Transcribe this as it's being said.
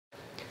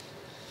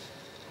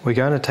We're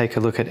going to take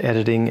a look at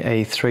editing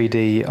a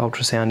 3D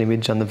ultrasound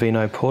image on the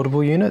VINNO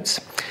portable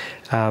units.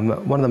 One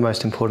of the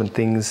most important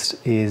things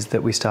is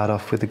that we start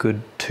off with a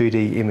good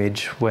 2D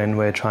image when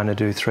we're trying to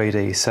do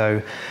 3D.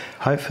 So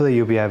hopefully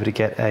you'll be able to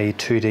get a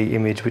 2D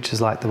image which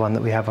is like the one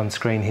that we have on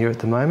screen here at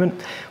the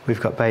moment.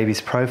 We've got baby's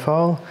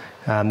profile,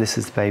 this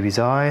is the baby's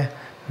eye,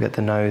 we've got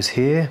the nose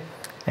here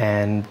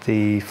and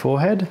the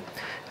forehead.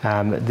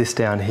 This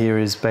down here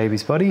is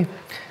baby's body,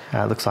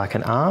 looks like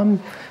an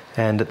arm.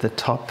 And at the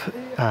top,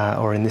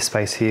 or in this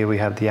space here, we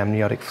have the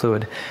amniotic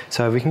fluid.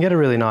 So if we can get a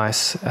really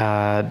nice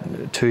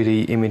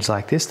 2D image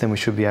like this, then we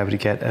should be able to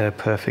get a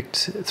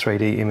perfect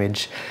 3D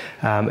image.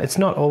 It's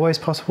not always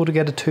possible to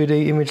get a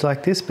 2D image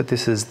like this, but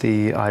this is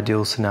the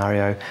ideal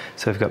scenario.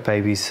 So we've got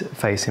baby's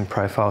face in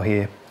profile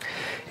here.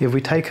 If we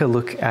take a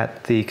look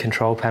at the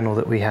control panel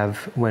that we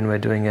have when we're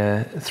doing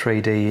a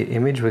 3D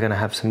image, we're going to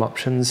have some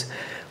options.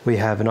 We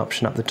have an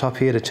option up the top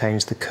here to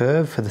change the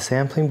curve for the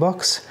sampling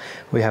box.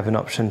 We have an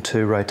option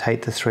to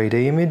rotate the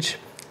 3D image.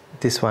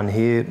 This one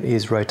here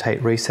is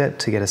rotate reset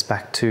to get us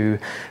back to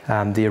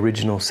the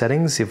original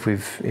settings if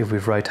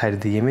we've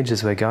rotated the image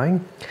as we're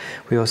going.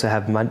 We also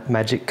have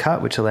magic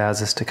cut, which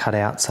allows us to cut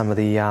out some of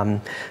the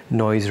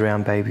noise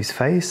around baby's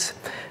face.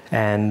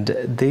 And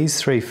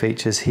these three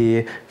features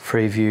here,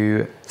 free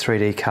view,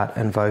 3D cut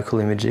and vocal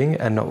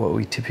imaging, are not what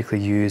we typically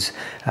use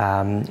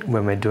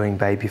when we're doing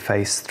baby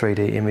face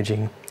 3D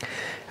imaging.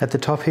 At the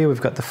top here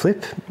we've got the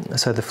flip.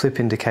 So the flip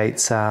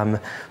indicates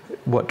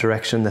what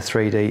direction the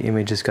 3D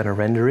image is going to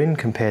render in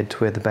compared to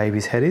where the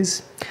baby's head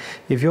is.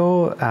 If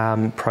your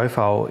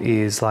profile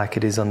is like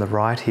it is on the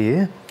right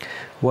here,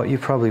 what you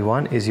probably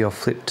want is your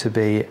flip to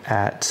be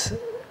at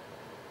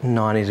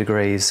 90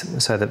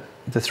 degrees so that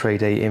the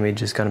 3D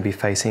image is going to be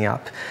facing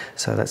up.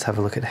 So let's have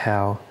a look at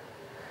how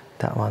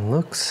that one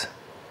looks.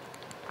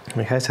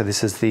 Okay, so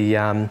this is the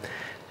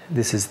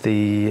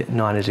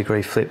 90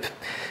 degree flip.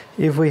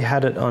 If we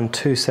had it on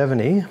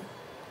 270,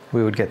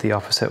 we would get the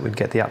opposite. We'd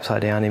get the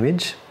upside down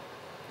image.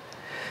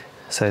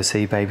 So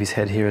see baby's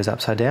head here is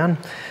upside down.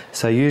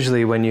 So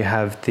usually when you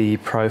have the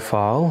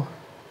profile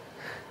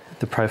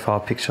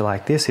picture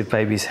like this, if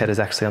baby's head is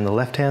actually on the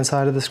left-hand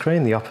side of the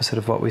screen, the opposite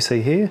of what we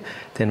see here,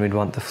 then we'd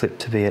want the flip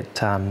to be at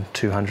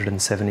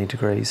 270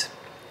 degrees.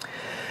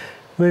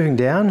 Moving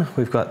down,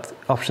 we've got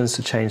options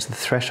to change the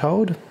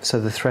threshold. So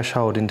the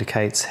threshold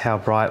indicates how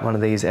bright one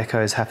of these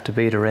echoes have to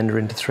be to render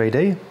into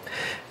 3D.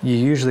 You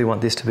usually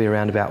want this to be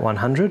around about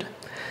 100.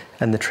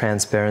 And the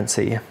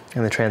transparency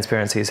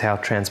is how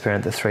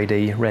transparent the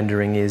 3D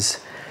rendering is.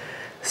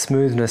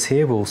 Smoothness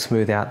here will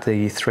smooth out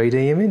the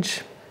 3D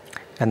image.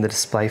 And the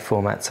display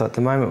format. So at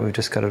the moment we've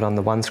just got it on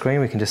the one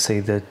screen, we can just see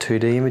the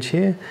 2D image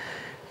here.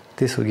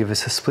 This will give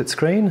us a split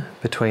screen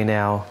between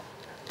our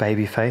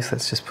baby face.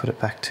 Let's just put it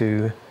back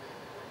to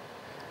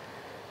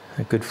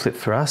a good flip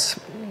for us.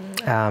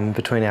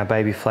 Between our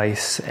baby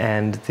face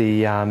and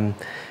the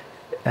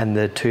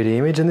 2D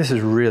image. And this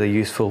is really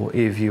useful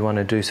if you want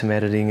to do some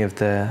editing of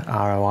the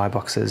ROI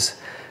boxes.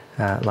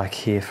 Like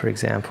here, for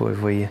example,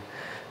 if we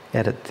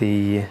edit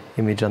the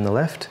image on the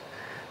left,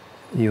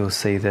 you'll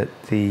see that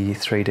the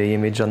 3D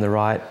image on the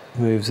right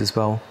moves as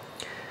well.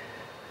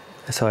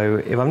 So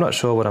if I'm not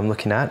sure what I'm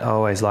looking at, I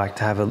always like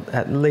to have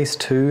at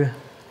least two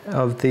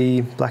of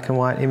the black and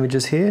white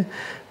images here,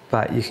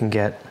 but you can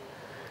get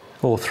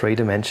all three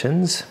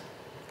dimensions.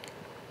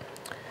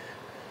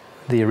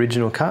 The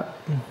original cut,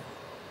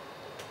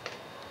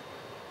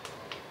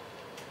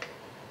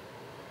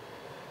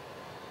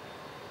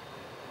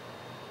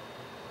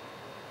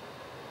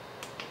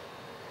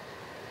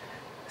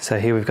 so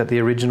here we've got the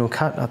original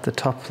cut up the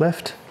top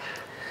left.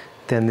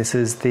 Then this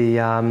is the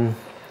other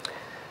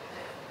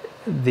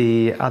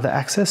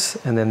axis,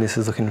 and then this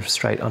is looking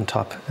straight on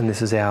top, and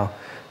this is our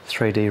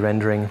 3D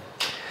rendering.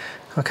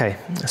 Okay,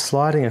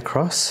 sliding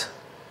across,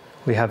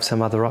 we have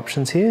some other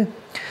options here.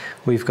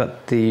 We've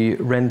got the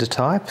render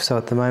type, so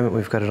at the moment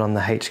we've got it on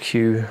the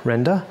HQ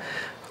render.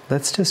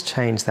 Let's just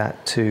change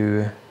that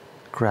to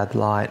grad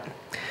light.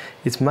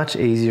 It's much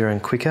easier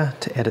and quicker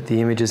to edit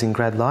the images in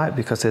grad light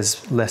because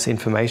there's less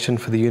information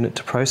for the unit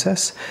to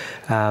process.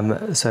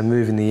 So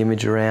moving the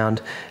image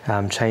around,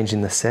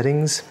 changing the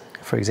settings.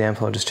 For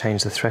example, I'll just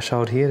change the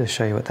threshold here to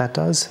show you what that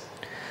does.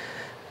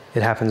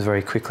 It happens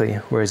very quickly,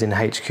 whereas in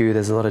HQ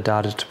there's a lot of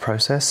data to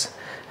process,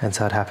 and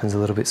so it happens a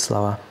little bit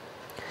slower.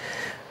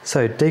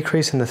 So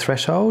decreasing the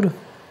threshold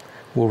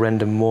will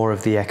render more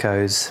of the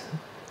echoes.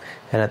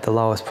 And at the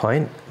lowest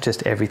point,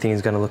 just everything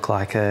is going to look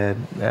like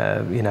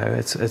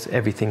it's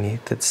everything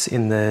that's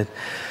in the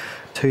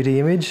 2D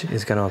image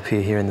is going to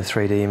appear here in the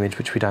 3D image,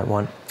 which we don't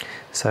want.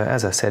 So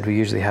as I said, we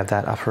usually have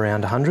that up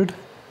around 100.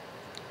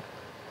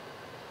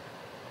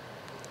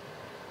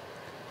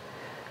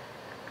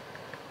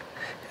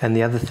 And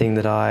the other thing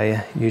that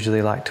I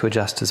usually like to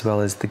adjust as well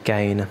is the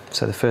gain.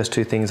 So the first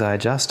two things I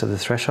adjust are the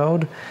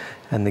threshold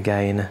and the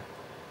gain.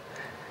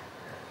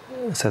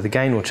 So the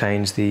gain will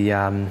change the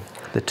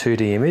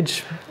 2D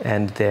image,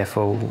 and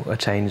therefore a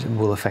change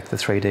will affect the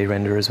 3D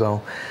render as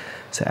well.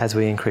 So as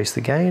we increase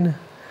the gain,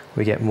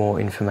 we get more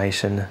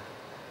information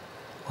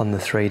on the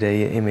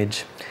 3D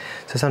image.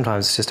 So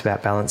sometimes it's just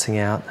about balancing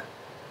out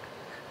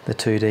the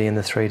 2D and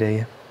the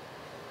 3D.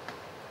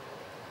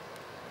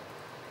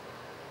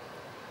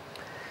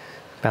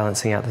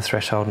 Balancing out the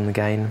threshold and the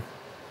gain.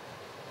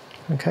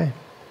 Okay.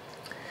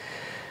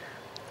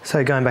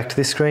 So going back to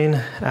this screen,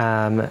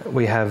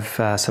 we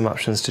have some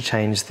options to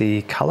change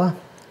the colour.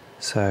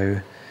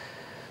 So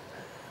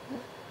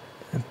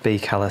B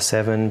colour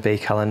 7, B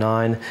colour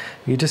 9.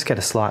 You just get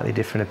a slightly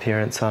different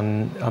appearance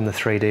on the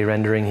 3D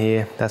rendering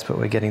here. That's what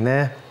we're getting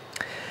there.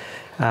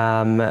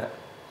 The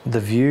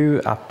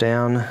view up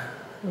down,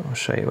 I'll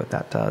show you what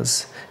that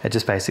does. It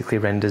just basically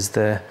renders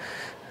the,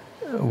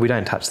 we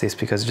don't touch this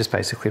because it just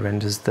basically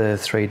renders the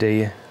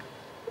 3D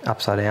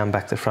upside down,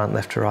 back to front,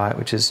 left to right,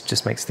 which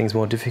just makes things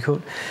more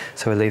difficult.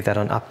 So we leave that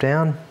on up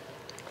down.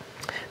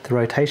 The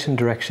rotation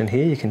direction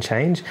here you can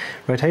change.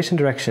 Rotation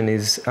direction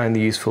is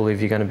only useful if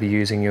you're going to be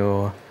using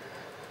your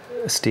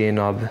steer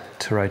knob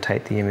to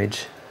rotate the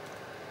image.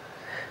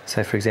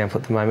 So for example,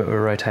 at the moment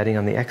we're rotating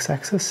on the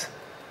x-axis.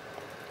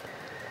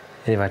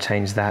 And if I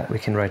change that, we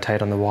can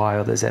rotate on the y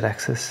or the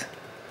z-axis.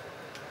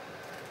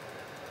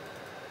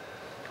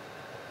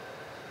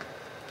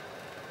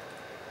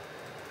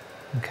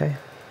 Okay.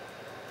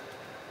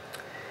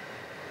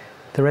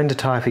 The render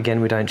type, again,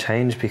 we don't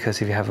change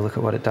because if you have a look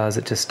at what it does,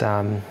 it just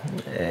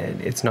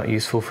it's not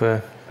useful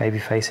for baby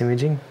face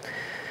imaging.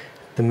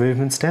 The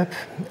movement step,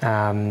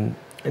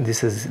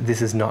 this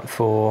is not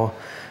for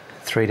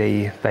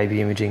 3D baby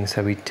imaging,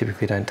 so we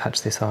typically don't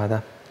touch this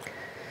either.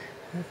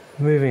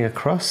 Moving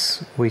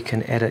across, we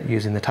can edit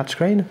using the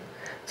touchscreen.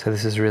 So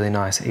this is a really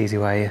nice, easy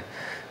way.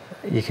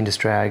 You can just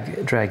drag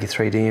your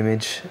 3D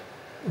image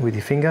with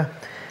your finger.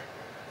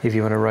 If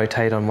you want to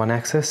rotate on one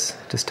axis,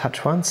 just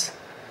touch once,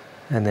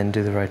 and then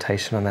do the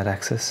rotation on that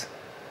axis.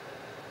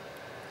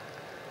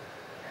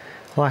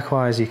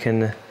 Likewise, you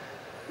can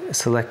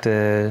select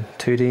a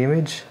 2D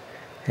image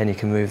and you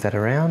can move that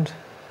around,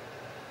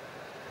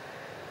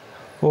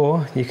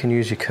 or you can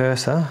use your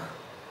cursor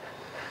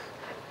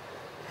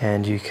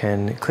and you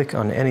can click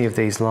on any of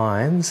these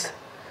lines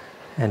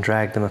and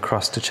drag them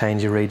across to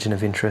change your region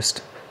of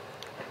interest.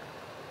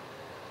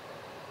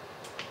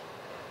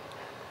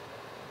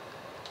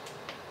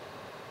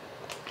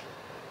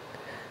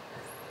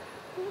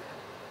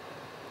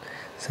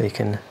 So you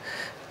can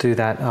do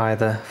that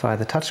either via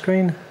the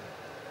touchscreen,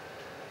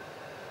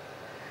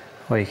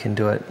 or you can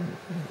do it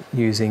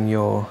using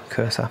your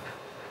cursor.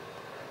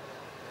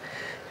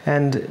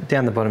 And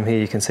down the bottom here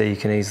you can see you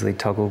can easily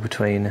toggle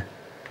between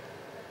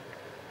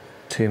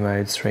 2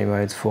 modes, 3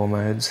 modes, 4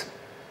 modes.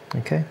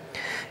 Okay,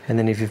 and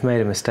then if you've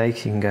made a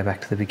mistake, you can go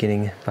back to the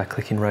beginning by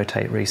clicking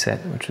Rotate Reset,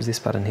 which is this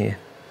button here.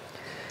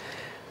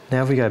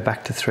 Now if we go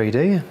back to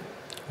 3D,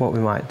 what we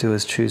might do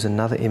is choose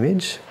another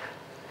image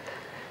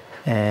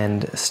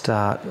and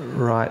start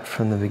right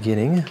from the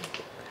beginning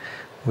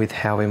with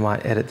how we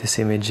might edit this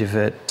image. If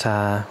it,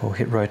 we'll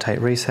hit Rotate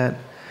Reset.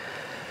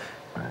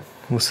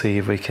 We'll see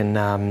if we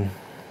can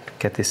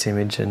get this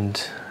image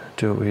and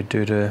do what we would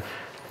do to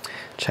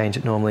change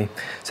it normally.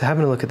 So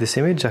having a look at this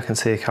image, I can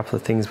see a couple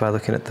of things by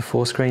looking at the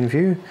 4-screen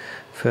view.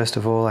 First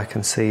of all, I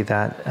can see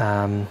that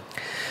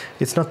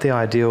it's not the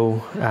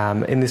ideal,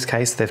 in this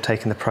case they've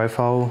taken the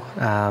profile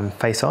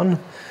face on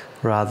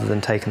rather than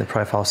taking the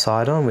profile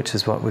side on, which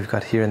is what we've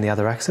got here in the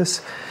other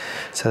axis.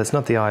 So it's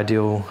not the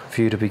ideal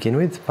view to begin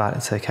with, but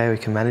it's okay, we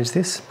can manage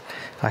this.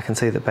 I can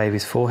see that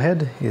baby's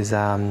forehead is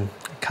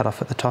cut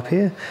off at the top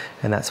here,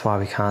 and that's why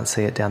we can't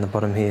see it down the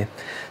bottom here.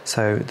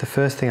 So the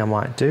first thing I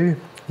might do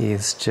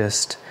is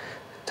just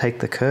take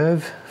the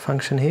curve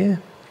function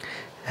here,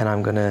 and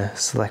I'm going to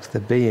select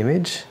the B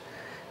image,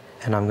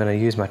 and I'm going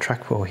to use my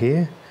trackball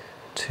here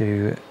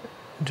to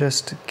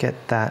just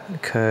get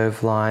that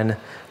curve line,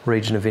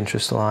 region of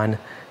interest line,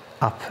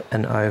 up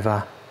and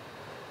over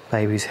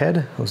baby's head.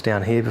 It was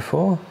down here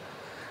before,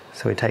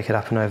 so we take it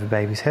up and over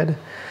baby's head,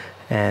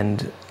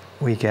 and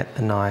we get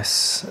a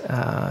nice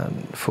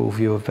full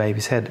view of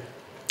baby's head.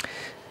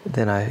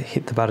 Then I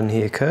hit the button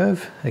here,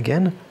 curve,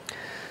 again,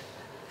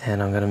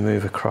 and I'm going to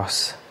move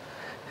across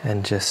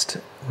and just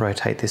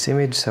rotate this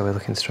image so we're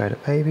looking straight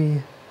at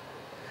baby,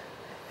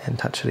 and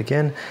touch it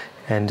again,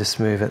 and just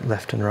move it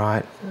left and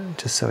right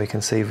just so we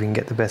can see if we can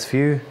get the best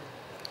view.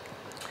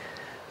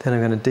 Then I'm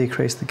going to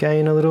decrease the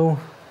gain a little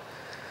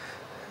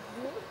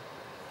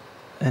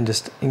and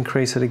just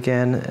increase it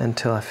again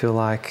until I feel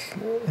like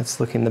it's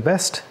looking the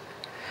best.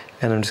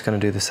 And I'm just going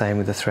to do the same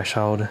with the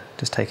threshold,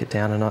 just take it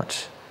down a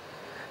notch,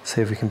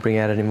 see if we can bring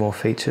out any more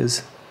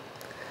features.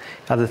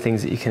 Other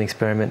things that you can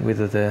experiment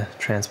with are the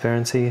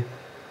transparency.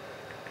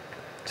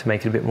 To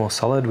make it a bit more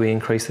solid, we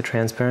increase the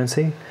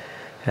transparency,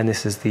 and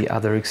this is the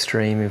other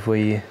extreme. If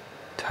we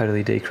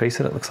totally decrease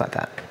it, it looks like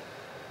that.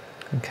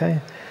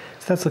 Okay,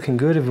 so that's looking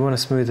good. If we want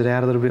to smooth it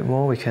out a little bit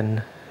more, we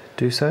can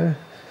do so,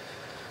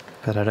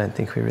 but I don't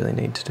think we really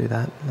need to do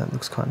that. That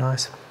looks quite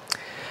nice.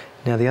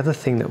 Now the other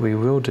thing that we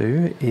will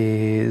do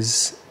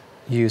is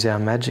use our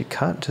magic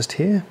cut just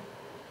here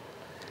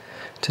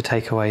to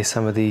take away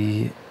some of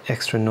the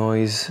extra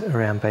noise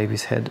around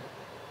baby's head.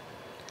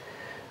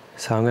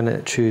 So I'm going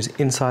to choose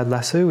inside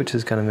lasso, which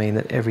is going to mean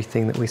that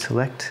everything that we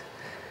select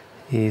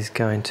is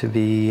going to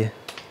be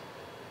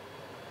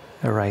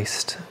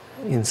erased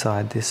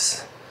inside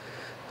this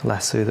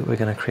lasso that we're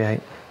going to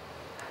create.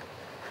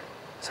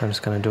 So I'm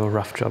just going to do a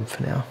rough job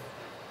for now.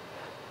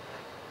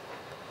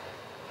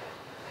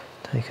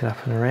 Take it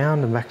up and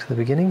around and back to the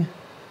beginning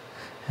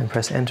and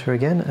press enter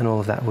again, and all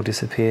of that will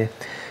disappear.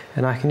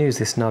 And I can use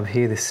this knob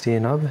here, this steer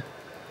knob,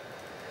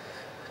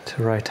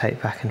 to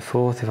rotate back and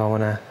forth if I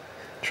want to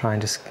try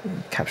and just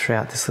capture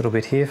out this little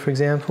bit here, for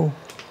example.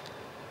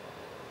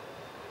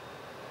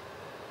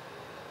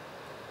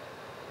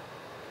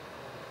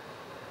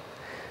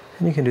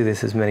 And you can do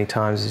this as many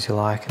times as you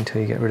like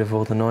until you get rid of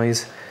all the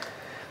noise.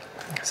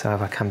 So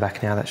if I come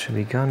back now, that should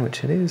be gone,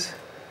 which it is.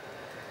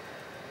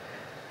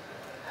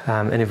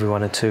 And if we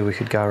wanted to, we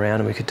could go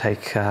around and we could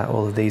take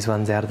all of these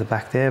ones out of the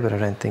back there, but I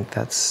don't think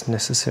that's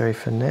necessary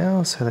for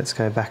now. So let's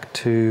go back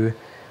to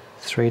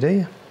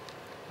 3D.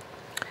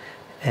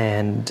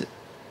 And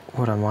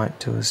what I might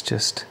do is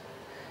just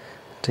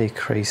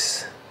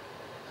decrease,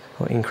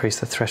 or increase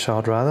the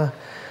threshold rather,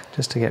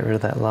 just to get rid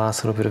of that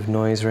last little bit of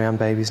noise around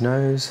baby's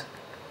nose.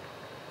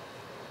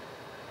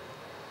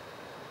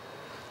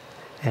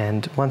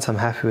 And once I'm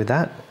happy with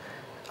that,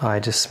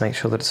 I just make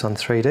sure that it's on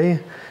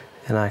 3D,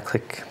 and I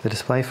click the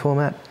display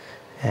format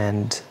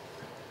and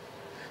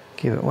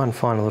give it one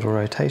final little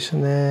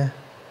rotation there,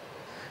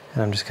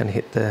 and I'm just going to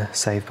hit the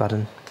save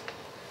button.